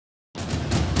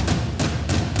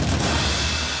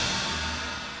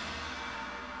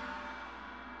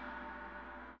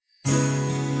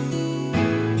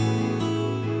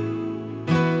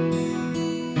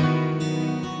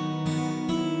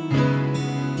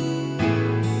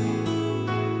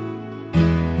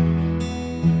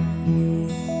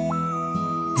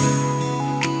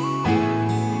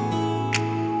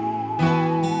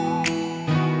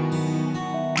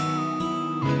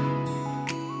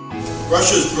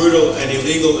Russia's brutal and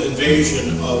illegal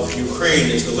invasion of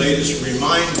Ukraine is the latest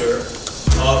reminder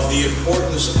of the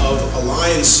importance of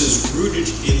alliances rooted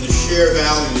in the shared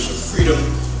values of freedom,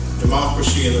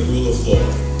 democracy, and the rule of law,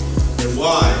 and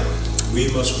why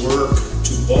we must work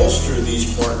to bolster these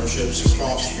partnerships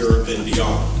across Europe and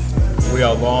beyond. We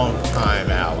are long-time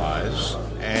allies,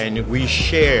 and we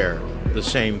share the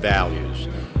same values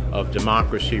of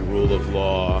democracy, rule of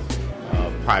law,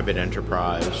 private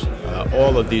enterprise.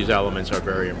 All of these elements are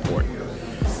very important.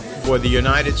 For the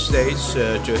United States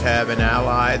to have an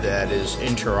ally that is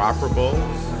interoperable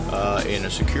in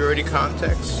a security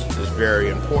context is very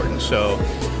important. So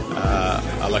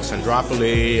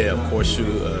Alexandropoli, of course,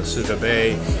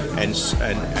 Sudabe,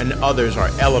 and others are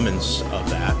elements of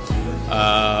that.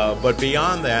 But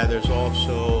beyond that, there's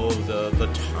also the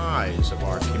ties of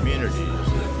our communities,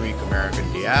 the Greek-American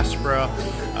diaspora,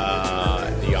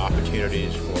 the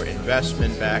opportunities for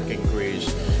investment back in Greece,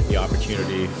 the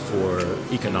opportunity for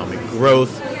economic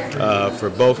growth for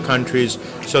both countries.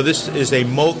 So this is a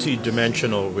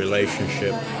multi-dimensional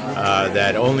relationship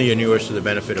that only inures to the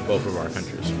benefit of both of our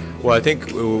countries. Well, I think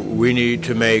we need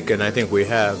to make, and I think we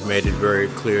have made it very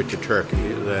clear to Turkey,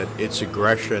 that its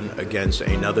aggression against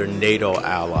another NATO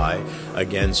ally,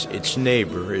 against its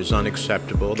neighbor, is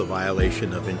unacceptable. The violation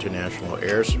of international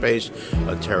airspace,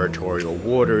 territorial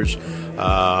waters,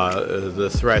 the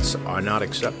threats are not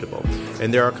acceptable. And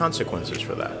there are consequences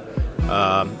for that.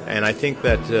 And I think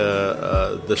that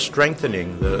the strengthening,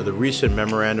 the recent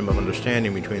memorandum of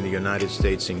understanding between the United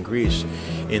States and Greece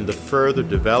in the further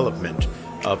development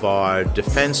of our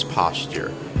defense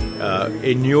posture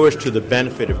inures to the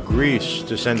benefit of Greece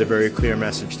to send a very clear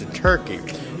message to Turkey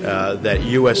that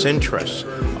U.S. interests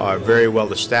are very well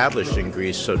established in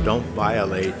Greece, so don't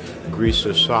violate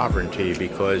Greece's sovereignty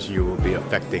because you will be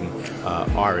affecting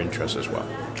our interests as well.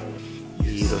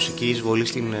 Η ρωσική εισβολή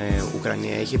στην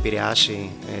Ουκρανία έχει επηρεάσει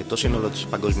το σύνολο της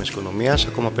παγκόσμιας οικονομίας,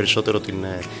 ακόμα περισσότερο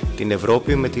την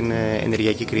Ευρώπη με την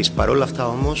ενεργειακή κρίση. Παρ' όλα αυτά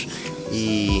όμως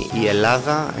η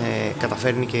Ελλάδα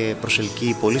καταφέρνει και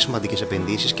προσελκύει πολύ σημαντικές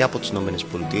επενδύσεις και από τις ΗΠΑ.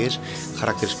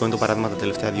 Χαρακτηριστικό είναι το παράδειγμα τα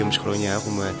τελευταία 2,5 χρόνια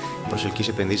έχουμε προσελκύσει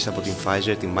επενδύσεις από την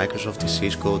Pfizer, την Microsoft, τη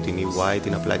Cisco, την EY,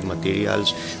 την Applied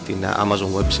Materials, την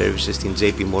Amazon Web Services, την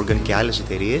JP Morgan και άλλες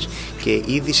εταιρείες, και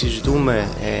ήδη συζητούμε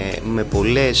με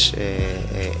πολλές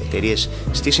εταιρείες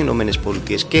στις ΗΠΑ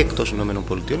και εκτός ΗΠΑ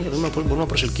για να δούμε πώς μπορούμε να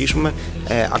προσελκύσουμε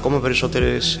ακόμα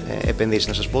περισσότερες επενδύσεις.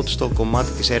 Να σας πω ότι στο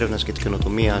κομμάτι της έρευνας και της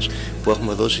καινοτομίας που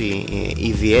έχουμε δώσει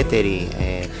ιδιαίτερη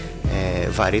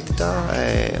βαρύτητα,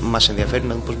 μας ενδιαφέρει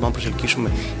να δούμε πώς μπορούμε να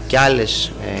προσελκύσουμε και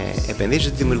άλλες επενδύσεις,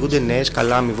 γιατί δημιουργούνται νέες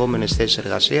καλά αμοιβόμενες θέσεις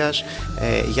εργασίας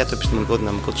για το επιστημονικό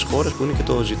δυναμικό της χώρας, που είναι και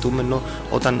το ζητούμενο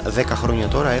όταν 10 χρόνια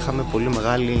τώρα είχαμε πολύ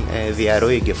μεγάλη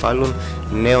διαρροή εγκεφάλων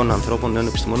νέων ανθρώπων, νέων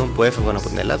επιστημόνων που έφευγαν από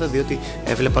την Ελλάδα διότι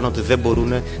έβλεπαν ότι δεν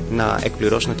μπορούν να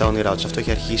εκπληρώσουν τα όνειρά τους. Αυτό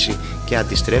έχει αρχίσει και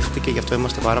αντιστρέφεται και γι' αυτό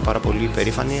είμαστε πάρα πολύ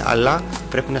περήφανοι, αλλά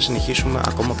πρέπει να συνεχίσουμε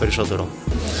ακόμα περισσότερο.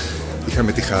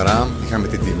 Είχαμε τη χαρά, είχαμε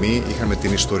την τιμή, είχαμε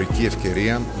την ιστορική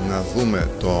ευκαιρία να δούμε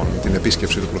την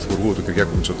επίσκεψη του Πρωθυπουργού του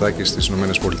Κυριάκου Μητσοτάκη στις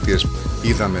ΗΠΑ.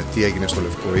 Είδαμε τι έγινε στο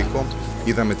Λευκό Οίκο,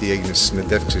 είδαμε τι έγινε στις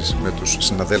συνεντεύξεις με τους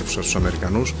συναδέλφους σας τους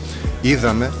Αμερικανούς,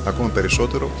 είδαμε ακόμα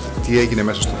περισσότερο τι έγινε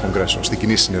μέσα στο Κογκρέσο, στην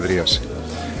κοινή συνεδρίαση.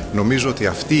 Νομίζω ότι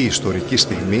αυτή η ιστορική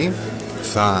στιγμή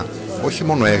θα όχι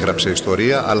μόνο έγραψε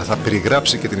ιστορία, αλλά θα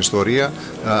περιγράψει και την ιστορία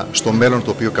στο μέλλον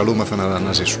το οποίο καλούμεθα να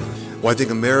αναζήσουμε. Well, I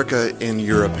think America and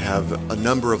Europe have a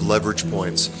number of leverage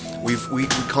points. We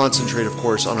concentrate, of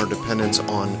course, on our dependence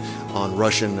on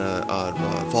Russian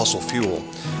fossil fuel.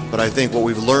 But I think what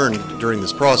we've learned during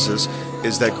this process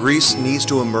is that Greece needs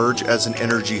to emerge as an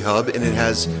energy hub, and it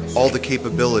has all the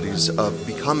capabilities of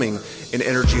becoming an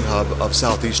energy hub of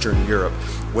southeastern Europe,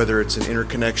 whether it's an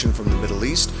interconnection from the Middle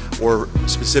East or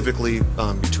specifically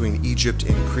between Egypt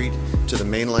and Crete to the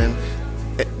mainland.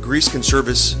 Greece can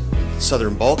service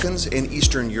Southern Balkans and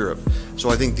Eastern Europe. So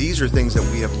I think these are things that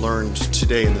we have learned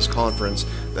today in this conference,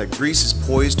 that Greece is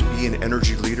poised to be an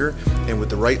energy leader, and with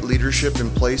the right leadership in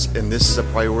place, and this is a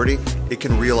priority, it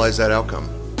can realize that outcome.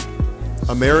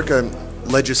 America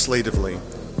legislatively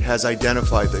has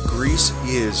identified that Greece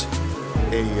is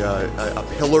a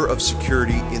pillar of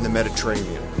security in the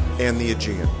Mediterranean and the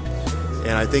Aegean.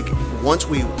 And I think once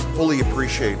we fully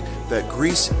appreciate that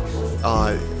Greece,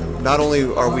 not only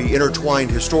are we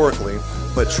intertwined historically,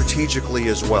 but strategically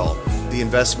as well. The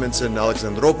investments in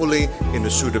Alexandropoli, in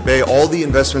the Sudabe, all the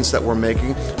investments that we're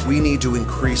making, we need to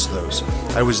increase those.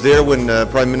 I was there when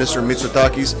Prime Minister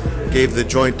Mitsotakis gave the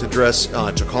joint address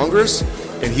to Congress,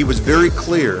 and he was very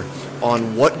clear on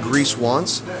what Greece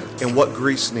wants and what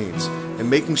Greece needs, and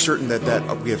making certain that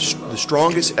we have the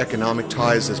strongest economic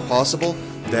ties as possible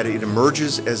that it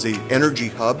emerges as an energy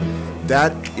hub,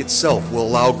 that itself will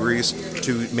allow Greece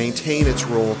to maintain its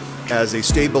role as a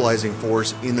stabilizing force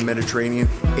in the Mediterranean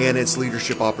and its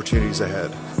leadership opportunities ahead.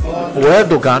 Ο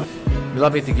Ερντογάν,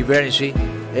 μιλάμε για την κυβέρνηση,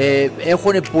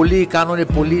 κάνουν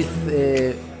πολύ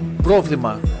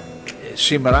πρόβλημα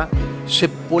σήμερα σε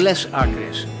πολλές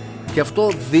άκρες και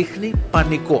αυτό δείχνει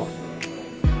πανικό.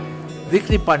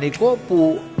 Δείχνει πανικό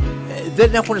που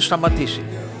δεν έχουν σταματήσει.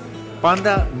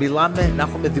 Πάντα μιλάμε να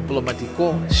έχουμε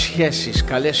διπλωματικό σχέσεις,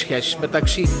 καλές σχέσεις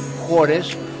μεταξύ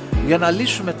χώρες για να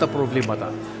λύσουμε τα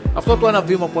προβλήματα. Αυτό το ένα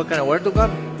βήμα που έκανε ο Ερντογάν,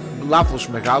 λάθος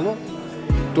μεγάλο.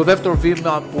 Το δεύτερο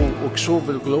βήμα που ο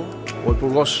Ξούβελγλου, ο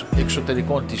Υπουργός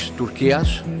Εξωτερικών της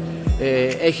Τουρκίας,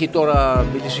 έχει τώρα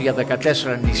μιλήσει για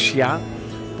 14 νησιά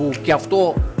που και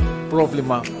αυτό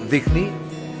πρόβλημα δείχνει.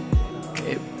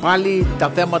 Πάλι τα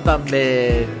θέματα με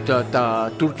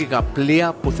τα τουρκικά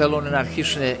πλοία που θέλουν να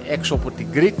αρχίσουν έξω από την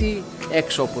Κρήτη,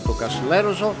 έξω από το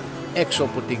Κασιλέροζο, έξω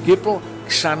από την Κύπρο,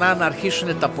 ξανά να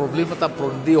αρχίσουν τα προβλήματα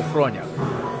προ 2 χρόνια.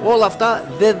 Όλα αυτά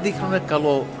δεν δείχνουν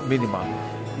καλό μήνυμα.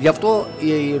 Γι' αυτό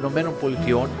οι Ηνωμένων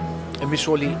Πολιτειών, εμείς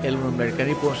όλοι οι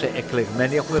Ελληνοαμερικανοί που είμαστε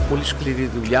εκλεγμένοι, έχουμε πολύ σκληρή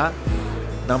δουλειά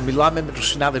να μιλάμε με τους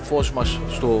συνάδελφούς μας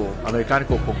στο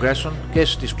Αμερικάνικο Κογκρέσο και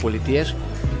στις πολιτείες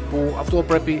που αυτό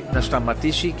πρέπει να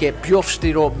σταματήσει και πιο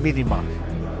αυστηρό μήνυμα.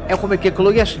 Έχουμε και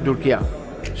εκλογές στην Τουρκία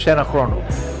σε ένα χρόνο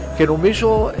και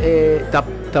νομίζω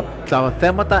τα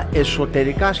θέματα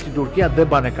εσωτερικά στην Τουρκία δεν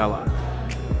πάνε καλά.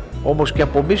 Όμως και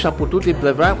από εμείς από τούτη την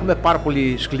πλευρά έχουμε πάρα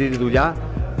πολύ σκληρή δουλειά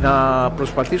να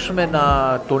προσπαθήσουμε να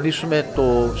τονίσουμε το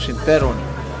συμφέρον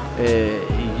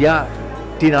για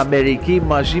την Αμερική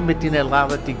μαζί με την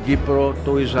Ελλάδα, την Κύπρο,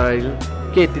 το Ισραήλ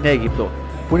και την Αίγυπτο,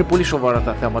 που είναι πολύ σοβαρά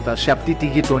τα θέματα σε αυτή τη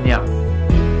γειτονιά.